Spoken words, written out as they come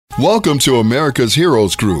Welcome to America's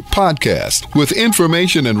Heroes Group podcast with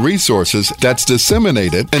information and resources that's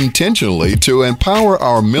disseminated intentionally to empower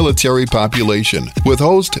our military population with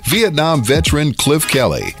host Vietnam veteran Cliff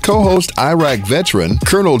Kelly, co-host Iraq veteran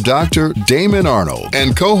Colonel Dr. Damon Arnold,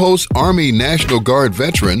 and co-host Army National Guard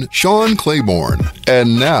veteran Sean Claiborne.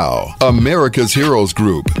 And now, America's Heroes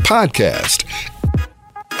Group podcast.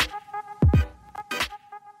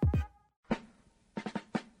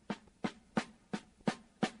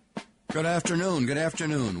 Good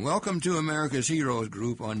afternoon. Welcome to America's Heroes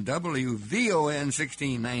Group on WVON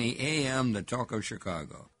 1690 AM, the Talk of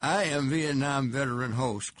Chicago. I am Vietnam veteran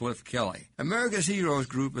host Cliff Kelly. America's Heroes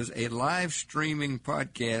Group is a live streaming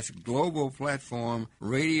podcast, global platform,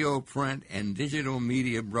 radio, print, and digital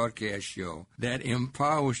media broadcast show that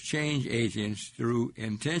empowers change agents through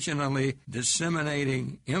intentionally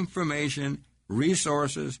disseminating information,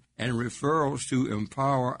 resources, and referrals to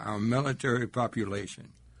empower our military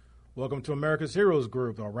population. Welcome to America's Heroes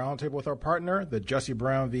Group, a roundtable with our partner, the Jesse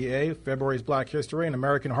Brown VA. February's Black History and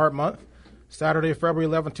American Heart Month. Saturday, February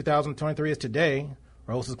 11, 2023 is today.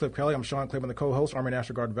 Our host is Cliff Kelly. I'm Sean Claiborne, the co-host, Army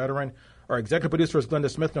National Guard veteran. Our executive producer is Glenda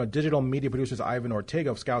Smith, and our digital media producer is Ivan Ortega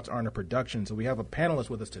of Scouts Honor Productions. So we have a panelist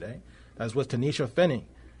with us today. That is with Tenisha Fennie.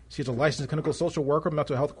 She's a licensed clinical social worker,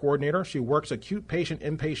 mental health coordinator. She works acute patient,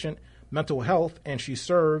 inpatient mental health, and she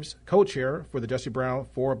serves co-chair for the Jesse Brown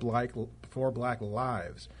for Black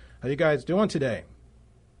Lives. How you guys doing today?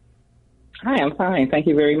 Hi, I'm fine. Thank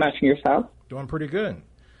you very much. And yourself? Doing pretty good.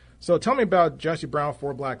 So tell me about Jesse Brown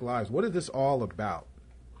for Black Lives. What is this all about?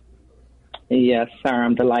 Yes, sir.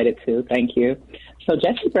 I'm delighted to. Thank you. So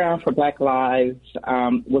Jesse Brown for Black Lives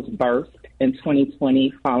was birthed in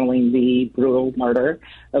 2020 following the brutal murder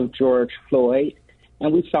of George Floyd.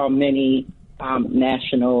 And we saw many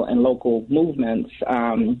national and local movements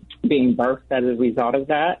being birthed as a result of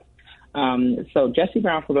that. So Jesse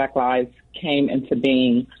Brown for Black Lives came into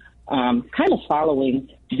being kind of following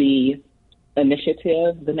the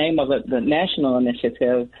initiative. The name of it, the national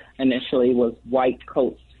initiative, initially was White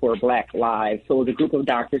Coats for Black Lives. So it was a group of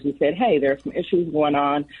doctors who said, hey, there are some issues going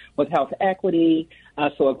on with health equity.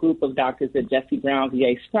 So a group of doctors at Jesse Brown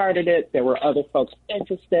VA started it. There were other folks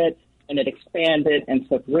interested, and it expanded and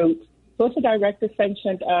took roots. So it's a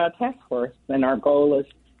director-sanctioned task force, and our goal is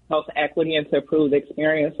health equity and to improve the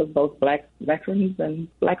experience of both Black veterans and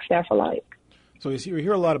Black staff alike. So you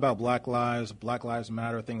hear a lot about Black Lives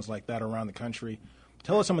Matter, things like that around the country.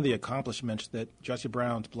 Tell us some of the accomplishments that Jesse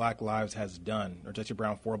Brown's Black Lives has done, or Jesse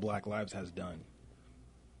Brown for Black Lives has done.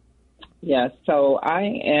 Yes, so I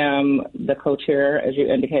am the co-chair, as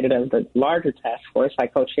you indicated, of the larger task force. I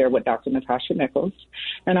co-chair with Dr. Natasha Nichols,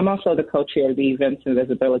 and I'm also the co-chair of the Events and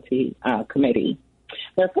Visibility Committee.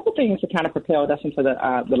 There are a couple things that kind of propelled us into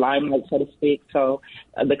the limelight, so to speak. So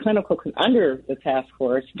under the task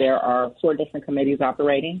force, there are 4 different committees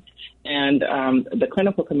operating, and the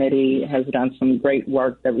clinical committee has done some great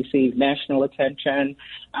work that received national attention.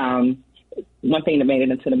 One thing that made it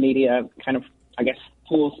into the media kind of, I guess,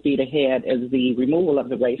 full speed ahead is the removal of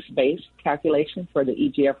the race-based calculation for the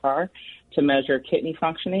EGFR to measure kidney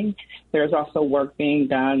functioning. There's also work being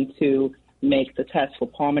done to make the test for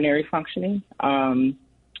pulmonary functioning race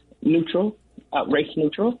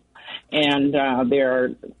neutral. And there are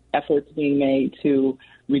efforts being made to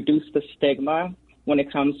reduce the stigma when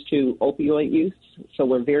it comes to opioid use. So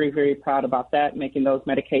we're very, very proud about that, making those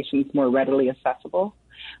medications more readily accessible.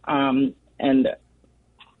 And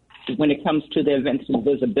when it comes to the Events and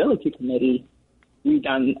Visibility Committee, we've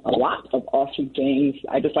done a lot of awesome things.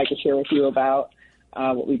 I'd just like to share with you about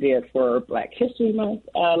what we did for Black History Month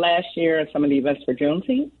last year and some of the events for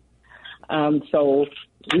Juneteenth. So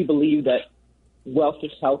we believe that wealth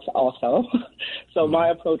is health also. So my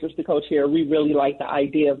approach as the co-chair, we really like the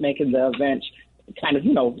idea of making the event kind of,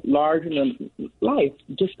 larger than life,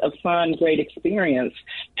 just a fun, great experience.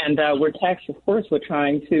 And we're tasked, of course, with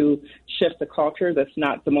trying to shift the culture that's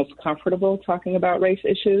not the most comfortable talking about race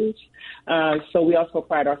issues. So we also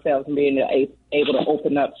pride ourselves in being able to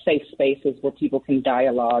open up safe spaces where people can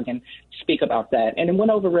dialogue and speak about that. And it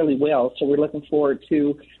went over really well. So we're looking forward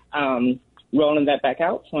to rolling that back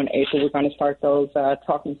out. So in April, we're going to start those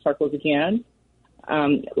talking circles again.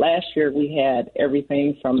 Last year, we had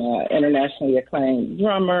everything from an internationally acclaimed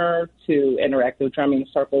drummer to interactive drumming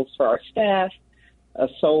circles for our staff, a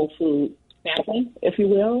soul food sampling, if you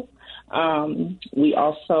will. We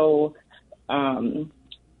also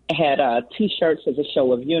had T-shirts as a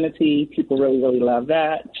show of unity. People really, really love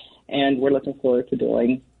that. And we're looking forward to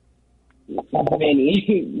doing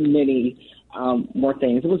many more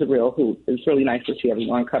things. It was a real hoot. It was really nice to see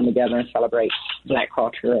everyone come together and celebrate Black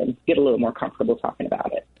culture and get a little more comfortable talking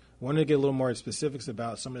about it. wanted to get a little more specifics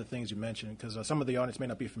about some of the things you mentioned, because some of the audience may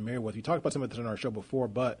not be familiar with. You talked about some of this on our show before,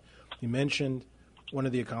 but you mentioned one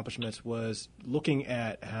of the accomplishments was looking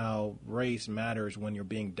at how race matters when you're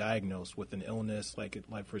being diagnosed with an illness, like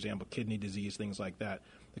for example, kidney disease, things like that.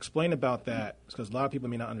 Explain about that, because a lot of people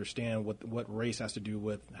may not understand what race has to do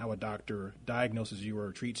with how a doctor diagnoses you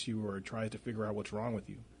or treats you or tries to figure out what's wrong with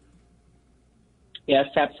you. Yes,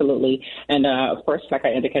 absolutely. And of course, like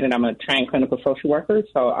I indicated, I'm a trained clinical social worker,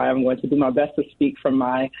 so I'm going to do my best to speak from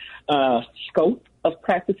my scope of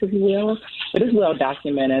practice, if you will. It is well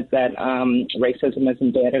documented that racism is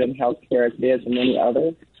embedded in healthcare as it is in many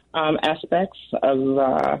other aspects of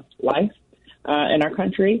life in our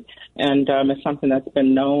country. And it's something that's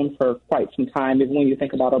been known for quite some time, even when you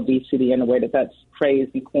think about obesity and the way that that's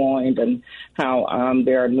phrased and coined, and how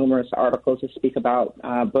there are numerous articles that speak about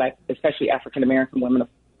Black, especially African-American women of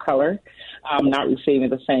color, not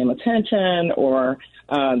receiving the same attention, or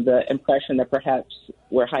the impression that perhaps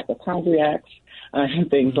we're hypochondriacs and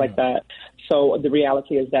things like that. So the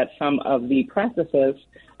reality is that some of the practices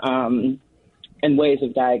and ways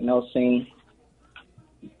of diagnosing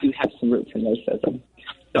do have some roots in racism.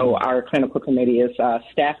 So our clinical committee is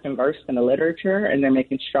staffed and versed in the literature, and they're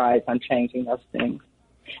making strides on changing those things.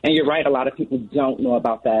 And you're right, a lot of people don't know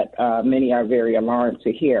about that. Many are very alarmed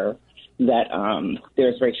to hear that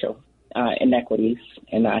there's racial inequities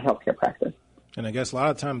in healthcare practice. And I guess a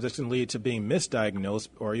lot of times this can lead to being misdiagnosed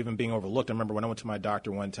or even being overlooked. I remember when I went to my doctor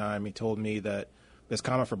one time, he told me that it's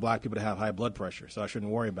common for Black people to have high blood pressure, so I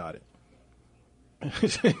shouldn't worry about it.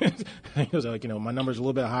 He was like, my number's a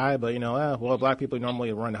little bit high, but, well, Black people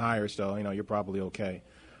normally run higher, so, you're probably okay.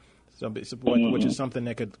 So, which is something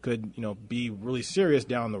that could be really serious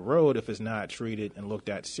down the road if it's not treated and looked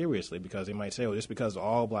at seriously, because they might say, just because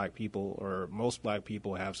all Black people or most Black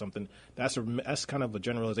people have something, that's kind of a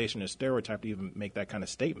generalization, a stereotype to even make that kind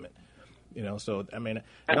of statement. So, I mean,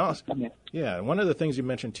 and also, yeah, one of the things you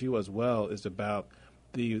mentioned, too, as well, is about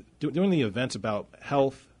doing the events about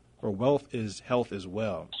health, or wealth is health as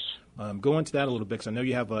well. Go into that a little bit, because I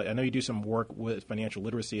know you do some work with financial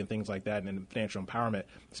literacy and things like that, and financial empowerment.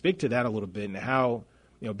 Speak to that a little bit, and how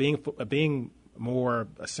being more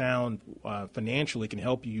sound financially can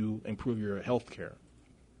help you improve your health care.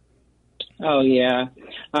 Oh, yeah.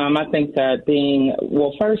 I think that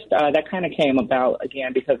first, that kind of came about,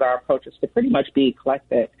 again, because our approach is to pretty much be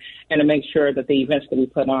eclectic and to make sure that the events that we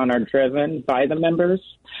put on are driven by the members.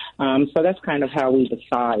 So that's kind of how we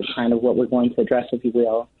decide kind of what we're going to address, if you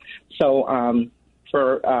will. So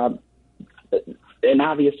and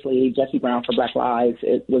obviously, Jesse Brown for Black Lives,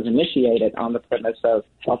 it was initiated on the premise of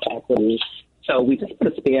health equity. So we just put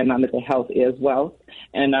a spin on it that health is wealth.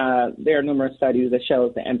 And there are numerous studies that show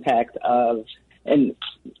the impact of, and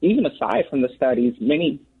even aside from the studies,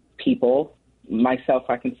 many people, myself,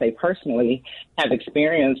 I can say personally, have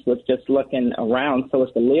experience with just looking around. So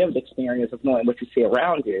it's the lived experience of knowing what you see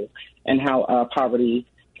around you, and how poverty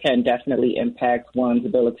can definitely impact one's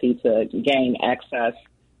ability to gain access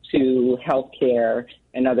to health care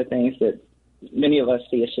and other things that many of us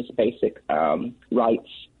see as just basic rights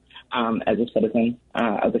as a citizen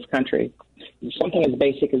of this country. Something as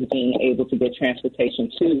basic as being able to get transportation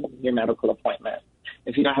to your medical appointment.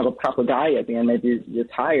 If you don't have a proper diet, then maybe you're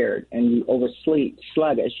tired and you oversleep,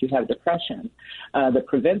 sluggish, you have depression that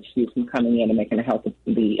prevents you from coming in and making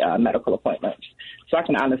the medical appointments. So I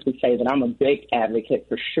can honestly say that I'm a big advocate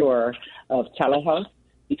for sure of telehealth,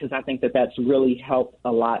 because I think that that's really helped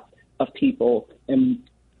a lot of people. And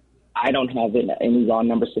I don't have any raw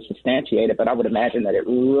numbers to substantiate it, but I would imagine that it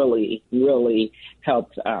really, really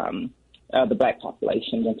helped the Black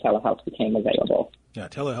population when telehealth became available. Yeah,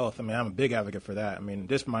 telehealth, I'm a big advocate for that.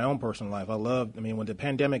 Just my own personal life. When the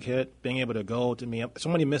pandemic hit, being able to go to so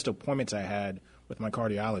many missed appointments I had with my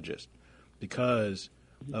cardiologist because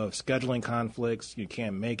of scheduling conflicts. You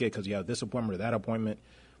can't make it because you have this appointment or that appointment.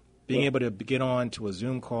 Being able to get on to a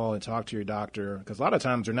Zoom call and talk to your doctor, because a lot of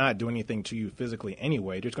times they're not doing anything to you physically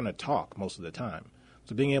anyway. They're just going to talk most of the time.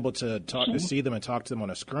 So being able to to see them and talk to them on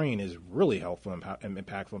a screen is really helpful and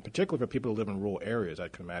impactful, particularly for people who live in rural areas, I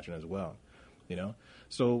can imagine as well.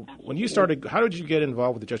 So when you started, how did you get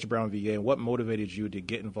involved with the Jesse Brown VA, and what motivated you to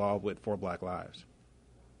get involved with For Black Lives?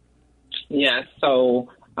 Yeah, so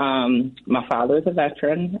my father is a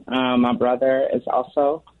veteran. My brother is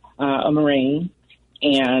also a Marine.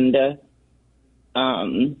 And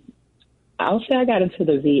I'll say I got into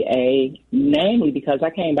the VA mainly because I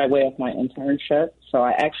came by way of my internship. So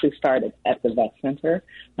I actually started at the Vet Center.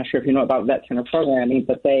 Not sure if you know about Vet Center programming,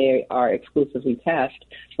 but they are exclusively tasked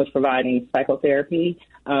with providing psychotherapy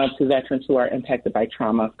to veterans who are impacted by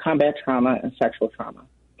trauma, combat trauma, and sexual trauma.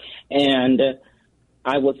 And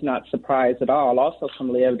I was not surprised at all, also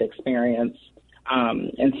from lived experience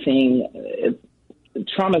and seeing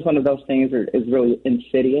trauma is one of those things that is really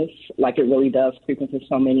insidious. Like, it really does creep into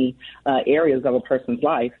so many areas of a person's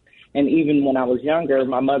life. And even when I was younger,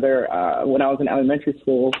 my mother, when I was in elementary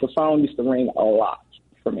school, the phone used to ring a lot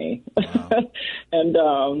for me. Wow.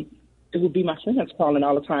 And it would be my friends calling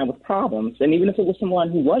all the time with problems. And even if it was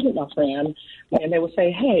someone who wasn't my friend, and they would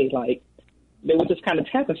say, hey, like, they would just kind of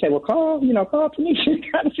tap and say, well, call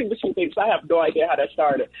Tenisha, kind of see what she thinks. I have no idea how that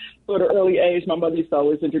started. So at an early age, my mother used to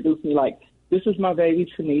always introduce me like, this is my baby,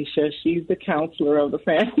 Tenisha. She's the counselor of the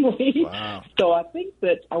family. Wow. So I think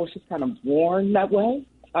that I was just kind of born that way.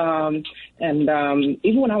 Even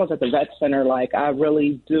when I was at the vet center, like, I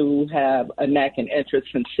really do have a knack and interest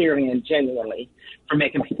sincerely and genuinely for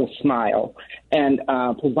making people smile and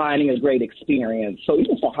providing a great experience. So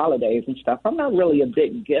even for holidays and stuff, I'm not really a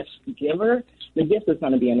big gift giver. The gift is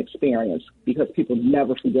going to be an experience because people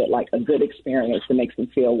never forget, like, a good experience that makes them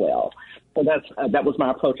feel well. So that was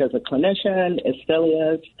my approach as a clinician. It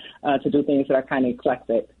still is, to do things that are kind of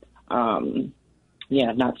eclectic.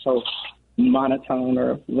 Not so monotone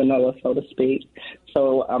or vanilla, so to speak.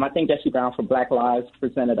 So I think Jessie Brown for Black Lives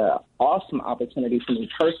presented an awesome opportunity for me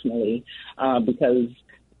personally because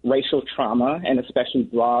racial trauma, and especially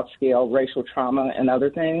broad-scale racial trauma and other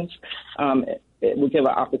things, it would give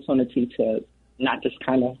an opportunity to not just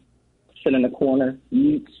kind of sit in the corner,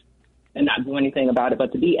 mute, and not do anything about it,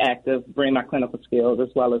 but to be active, bring my clinical skills as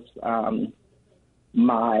well as I'm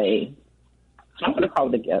going to call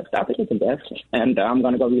it a gift. I think it's a gift, and I'm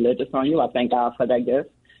going to go religious on you. I thank God for that gift,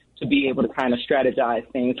 to be able to kind of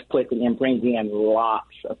strategize things quickly and bring in lots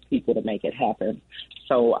of people to make it happen.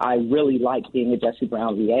 So I really like being a Jessie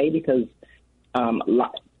Brown VA because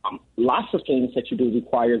lots of things that you do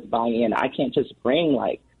requires buy-in. I can't just bring,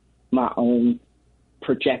 like, my own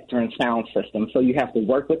projector and sound system. So you have to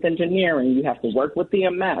work with engineering. You have to work with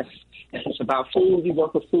DMS. If it's about food, you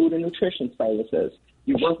work with food and nutrition services.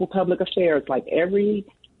 You work with public affairs. Like,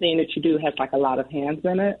 everything that you do has, like, a lot of hands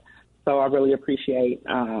in it. So I really appreciate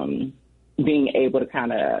being able to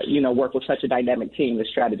kind of, work with such a dynamic team that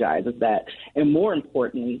strategizes that. And more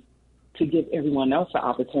importantly, to give everyone else the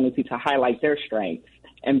opportunity to highlight their strengths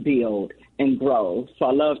and build and grow. So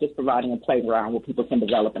I love just providing a playground where people can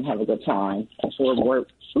develop and have a good time for a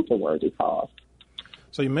super worthy cause.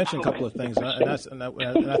 So you mentioned a couple of things, and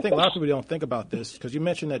I think a lot of people don't think about this because you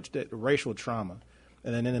mentioned that racial trauma.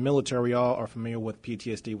 And then in the military, we all are familiar with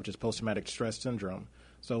PTSD, which is post-traumatic stress syndrome.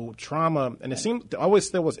 So trauma, and I always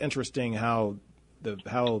thought it was interesting how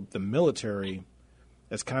the military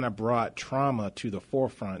has kind of brought trauma to the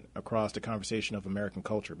forefront across the conversation of American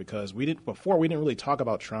culture, because we didn't really talk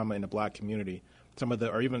about trauma in the Black community,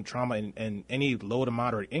 or even trauma in any low to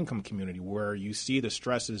moderate income community, where you see the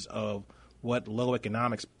stresses of what low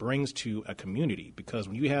economics brings to a community. Because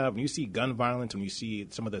when you see gun violence, when you see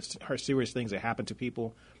some of the serious things that happen to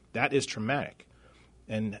people, that is traumatic.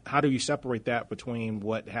 And how do you separate that between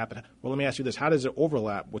what happened? Well, let me ask you this. How does it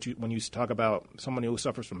overlap when you talk about someone who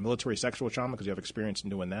suffers from military sexual trauma, because you have experience in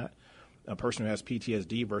doing that, a person who has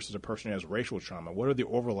PTSD versus a person who has racial trauma? What are the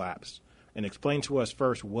overlaps? And explain to us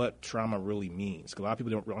first what trauma really means, because a lot of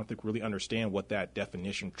people don't really understand what that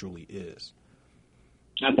definition truly is.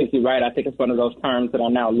 I think you're right. I think it's one of those terms that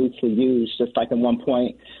are now loosely used, just like at one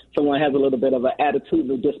point someone has a little bit of an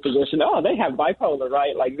attitudinal disposition. Oh, they have bipolar,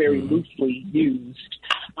 right? Like very loosely used.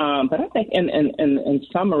 But I think in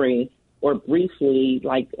summary or briefly,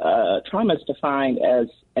 like trauma is defined as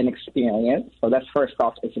an experience. So that's first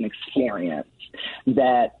off, it's an experience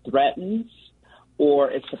that threatens,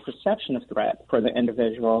 or it's a perception of threat for the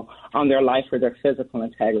individual on their life or their physical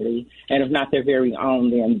integrity. And if not their very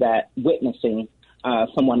own, then that witnessing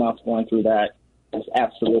someone else going through that is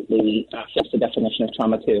absolutely fits the definition of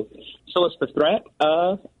trauma too. So it's the threat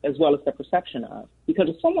of as well as the perception of. Because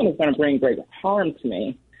if someone is going to bring great harm to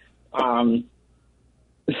me, and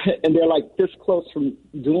they're like this close from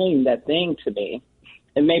doing that thing to me,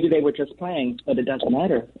 and maybe they were just playing, but it doesn't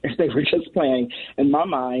matter if they were just playing. In my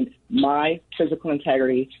mind, my physical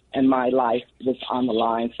integrity and my life was on the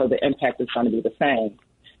line, so the impact is going to be the same.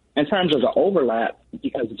 In terms of the overlap,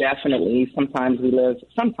 because definitely sometimes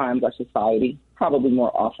our society, probably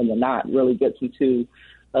more often than not, really gets into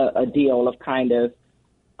a deal of kind of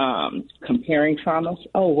comparing traumas.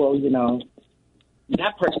 Oh, well,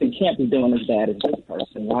 that person can't be doing as bad as this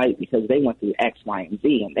person, right? Because they went through X, Y, and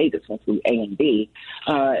Z, and they just went through A and B.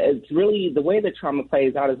 It's really, the way that trauma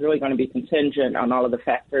plays out is really going to be contingent on all of the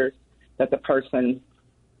factors that the person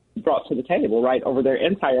brought to the table, right, over their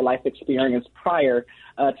entire life experience prior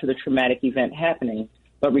to the traumatic event happening.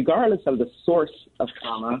 But regardless of the source of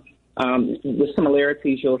trauma, The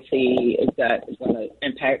similarities you'll see is that it's going to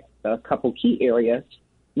impact a couple key areas,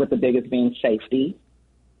 with the biggest being safety,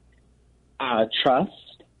 trust,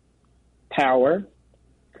 power,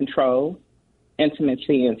 control,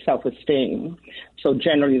 intimacy, and self-esteem. So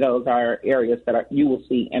generally those are areas that you will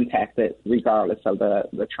see impacted regardless of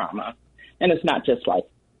the trauma. And it's not just like,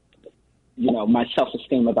 my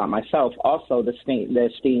self-esteem about myself, also the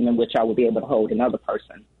esteem in which I will be able to hold another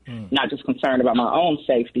person. Not just concerned about my own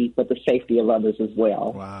safety, but the safety of others as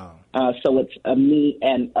well. Wow. So it's a me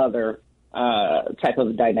and other type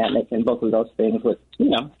of dynamic, and both of those things would,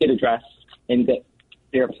 get addressed in good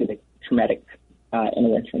therapeutic traumatic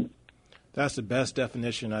intervention. That's the best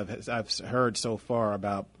definition I've heard so far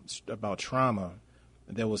about trauma.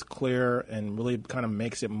 That was clear and really kind of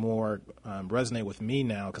makes it more resonate with me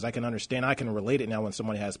now, because I can understand, I can relate it now when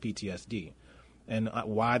somebody has PTSD and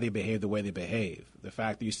why they behave the way they behave. The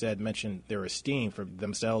fact that you mentioned their esteem for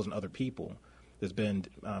themselves and other people has been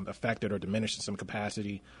affected or diminished in some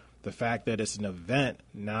capacity. The fact that it's an event,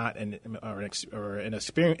 not an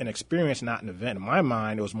experience, not an event. In my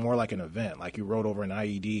mind, it was more like an event, like you rode over an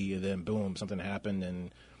IED and then boom, something happened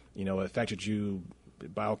and it affected you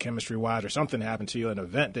biochemistry-wise, or something happened to you, an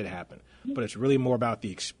event did happen. But it's really more about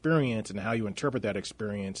the experience and how you interpret that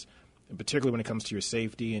experience, and particularly when it comes to your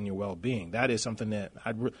safety and your well-being. That is something that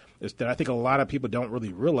I think a lot of people don't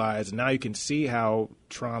really realize. And now you can see how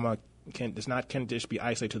trauma can just be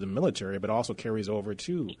isolated to the military, but also carries over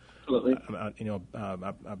to,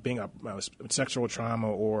 being a sexual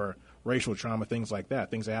trauma or racial trauma, things like that,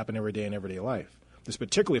 things that happen every day in everyday life. This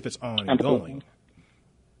particularly if it's ongoing.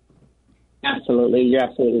 Absolutely. You're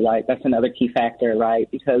absolutely right. That's another key factor, right?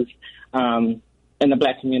 Because in the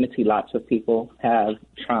Black community, lots of people have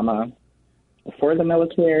trauma before the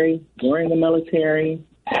military, during the military,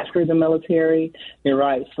 after the military. You're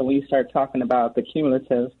right. So when you start talking about the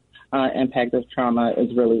cumulative impact of trauma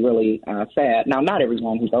is really, really sad. Now, not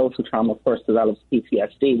everyone who goes through trauma, of course, develops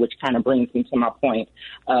PTSD, which kind of brings me to my point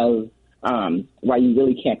of why you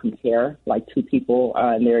really can't compare like two people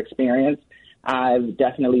in their experience. I've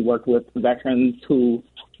definitely worked with veterans who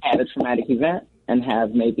had a traumatic event and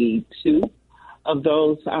have maybe two of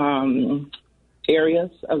those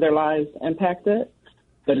areas of their lives impacted,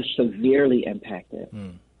 but it's severely impacted.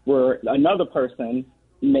 Where another person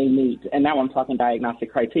may meet, and now I'm talking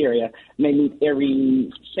diagnostic criteria, may meet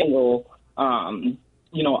every single,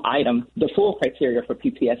 item, the full criteria for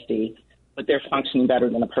PTSD, but they're functioning better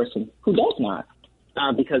than a person who does not,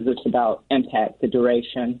 because it's about impact, the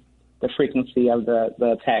duration, the frequency of the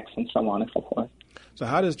attacks, and so on and so forth. So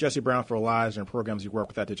how does Jesse Brown for Lives and programs you work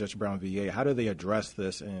with at the Jesse Brown VA, how do they address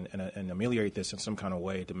this and ameliorate this in some kind of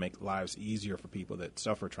way to make lives easier for people that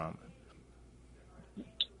suffer trauma?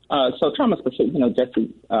 So trauma specific,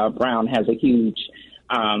 Jesse Brown has a huge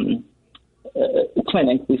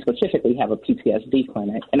clinic. We specifically have a PTSD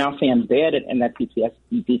clinic. And I'll say embedded in that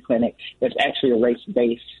PTSD clinic, there's actually a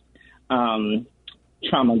race-based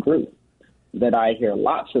trauma group that I hear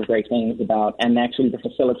lots of great things about, and actually the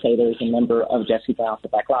facilitator is a member of Jesse Brown for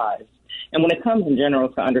Black Lives. And when it comes in general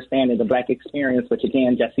to understanding the Black experience, which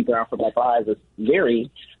again, Jesse Brown for Black Lives is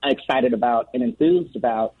very excited about and enthused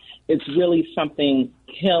about, it's really something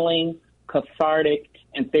healing, cathartic,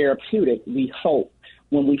 and therapeutic, we hope,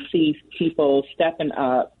 when we see people stepping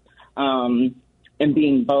up and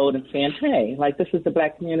being bold and saying, hey, like, this is the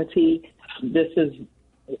Black community,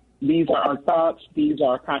 these are our thoughts, these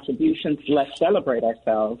are our contributions, let's celebrate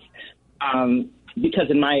ourselves. Because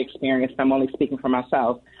in my experience, I'm only speaking for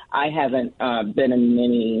myself, I haven't been in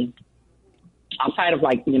many, outside of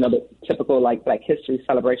the typical Black history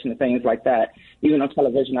celebration and things like that. Even on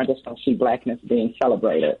television, I just don't see Blackness being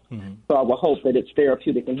celebrated. Mm-hmm. So I will hope that it's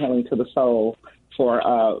therapeutic and healing to the soul for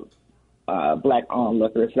Black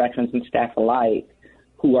onlookers, veterans and staff alike,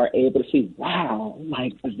 who are able to see, wow,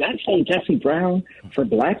 does that say Jesse Brown for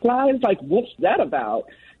Black Lives? What's that about?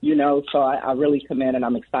 So I really commend, and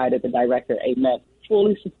I'm excited. The director, Ahmed,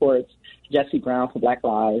 fully supports Jesse Brown for Black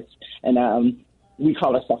Lives. And we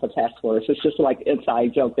call ourselves a task force. It's just like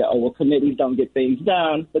inside joke that, committees don't get things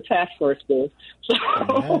done. The task force does. So,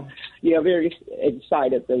 very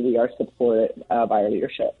excited that we are supported by our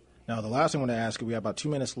leadership. Now, the last thing I want to ask you, we have about 2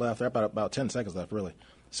 minutes left. There are about 10 seconds left, really.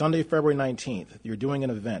 Sunday, February 19th, you're doing an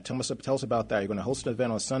event. Tell us about that. You're going to host an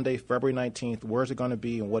event on Sunday, February 19th. Where is it going to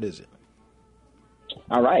be and what is it?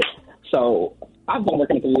 All right. So I've been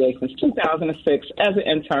working at the VA since 2006 as an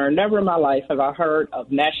intern. Never in my life have I heard of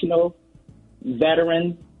National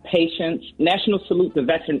Salute to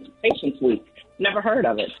Veterans Patients Week. Never heard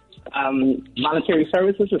of it. Voluntary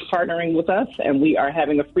Services is partnering with us, and we are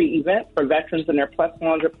having a free event for veterans and their plus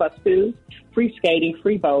ones or plus twos, free skating,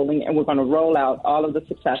 free bowling, and we're going to roll out all of the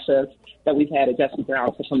successes that we've had at Jesse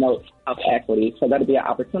Brown to promote health equity. So that'll be an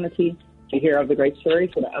opportunity to hear of the great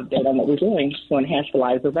stories and an update on what we're doing to enhance the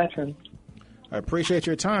lives of veterans. I appreciate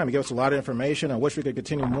your time. You gave us a lot of information. I wish we could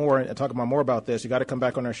continue more and talk about more about this. You got to come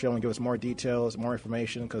back on our show and give us more details, more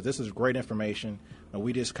information, because this is great information. And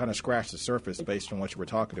we just kind of scratched the surface based on what you were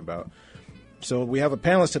talking about. So we have a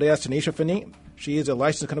panelist today. That's Tenisha Fennie. She is a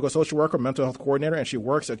licensed clinical social worker, mental health coordinator, and she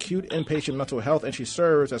works acute inpatient mental health, and she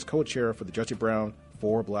serves as co-chair for the Jesse Brown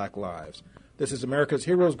for Black Lives. This is America's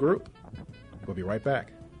Heroes Group. We'll be right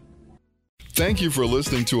back. Thank you for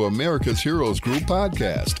listening to America's Heroes Group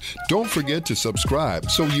podcast. Don't forget to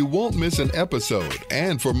subscribe so you won't miss an episode.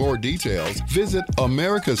 And for more details, visit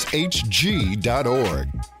americashg.org.